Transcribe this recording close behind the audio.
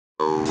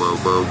Yeah,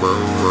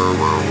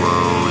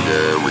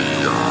 we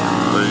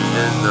are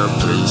in the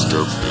place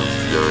to be.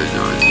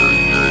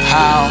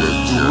 How do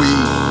we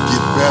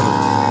get better?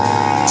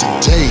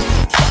 Today,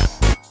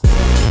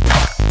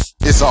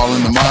 it's all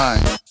in the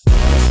mind.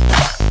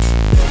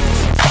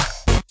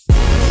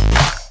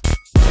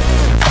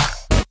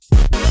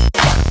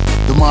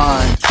 The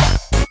mind,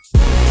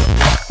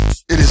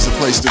 it is the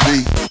place to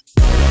be.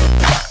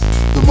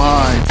 The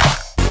mind,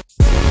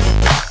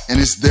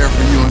 and it's there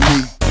for you and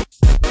me.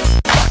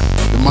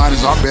 The mind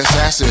is our best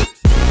asset.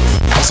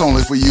 That's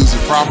only if we use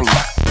it properly.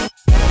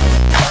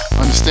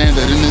 Understand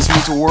that in this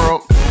mental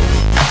world,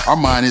 our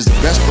mind is the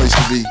best place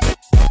to be.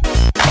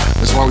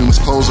 That's why we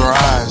must close our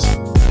eyes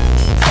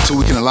so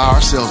we can allow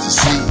ourselves to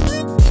see.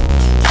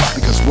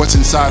 Because what's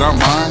inside our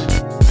mind,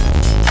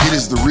 it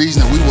is the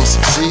reason that we will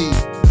succeed.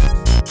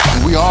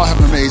 And we all have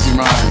an amazing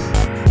mind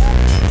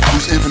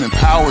whose infinite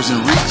powers and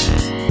reach.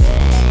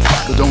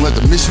 But don't let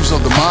the misuse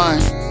of the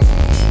mind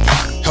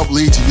help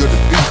lead to your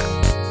defeat.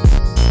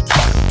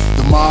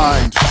 The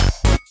mind,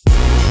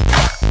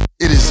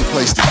 it is the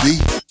place to be.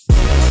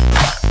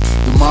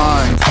 The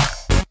mind,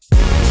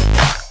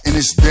 and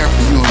it's there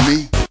for you and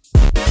me.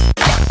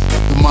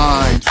 The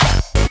mind,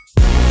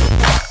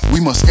 we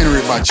must enter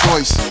it by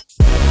choice.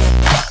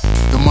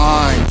 The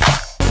mind,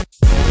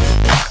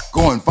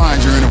 go and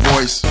find your inner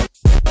voice.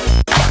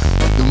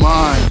 The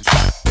mind,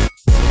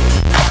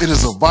 it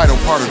is a vital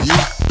part of you.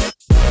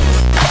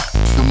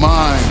 The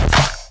mind,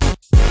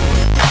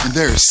 and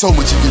there is so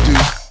much you can do.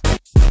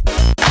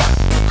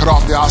 Cut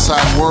off the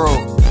outside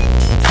world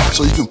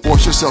so you can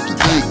force yourself to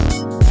think.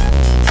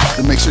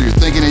 To make sure you're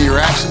thinking in your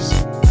actions,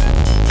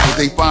 that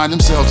they find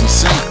themselves in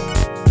sync.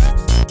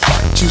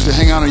 Choose to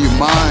hang out on your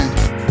mind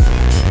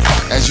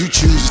as you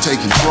choose to take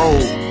control.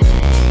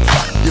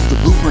 Give the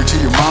blueprint to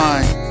your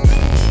mind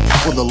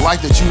for the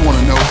life that you want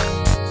to know.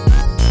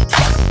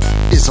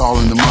 It's all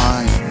in the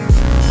mind.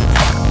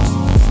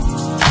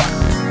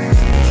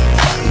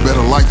 The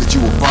better life that you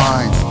will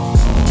find.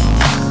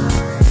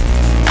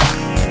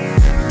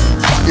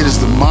 It is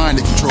the mind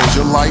that controls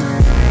your life.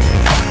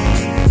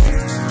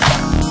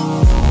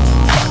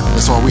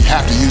 That's why we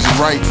have to use it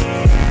right.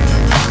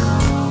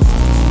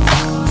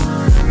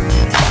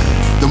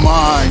 The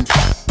mind,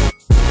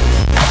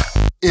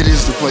 it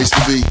is the place to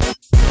be.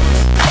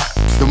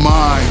 The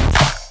mind,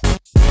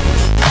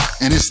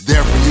 and it's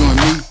there for you and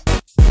me.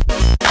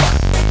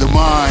 The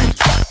mind,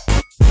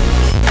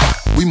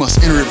 we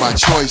must enter it by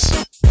choice.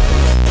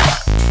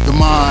 The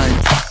mind,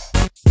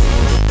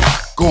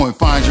 go and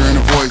find your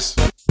inner voice.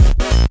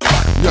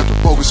 You have to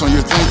focus on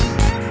your thinking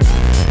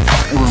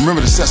and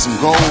remember to set some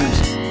goals.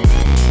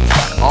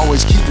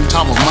 Always keep them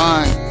top of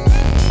mind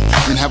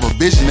and have a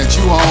vision that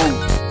you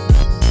own.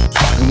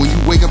 And when you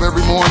wake up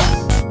every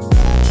morning,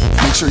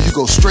 make sure you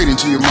go straight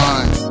into your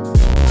mind.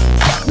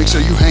 Make sure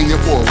you hang there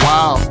for a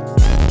while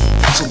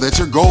so that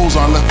your goals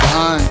aren't left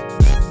behind.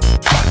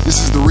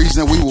 This is the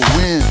reason that we will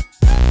win.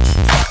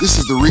 This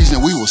is the reason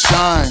that we will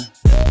shine.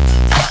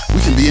 We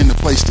can be in the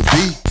place to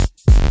be,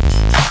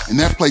 and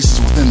that place is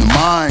within the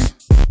mind.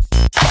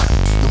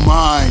 The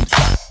mind,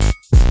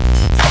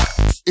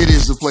 it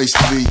is the place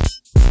to be.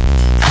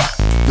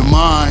 The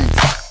mind,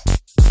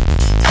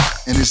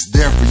 and it's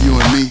there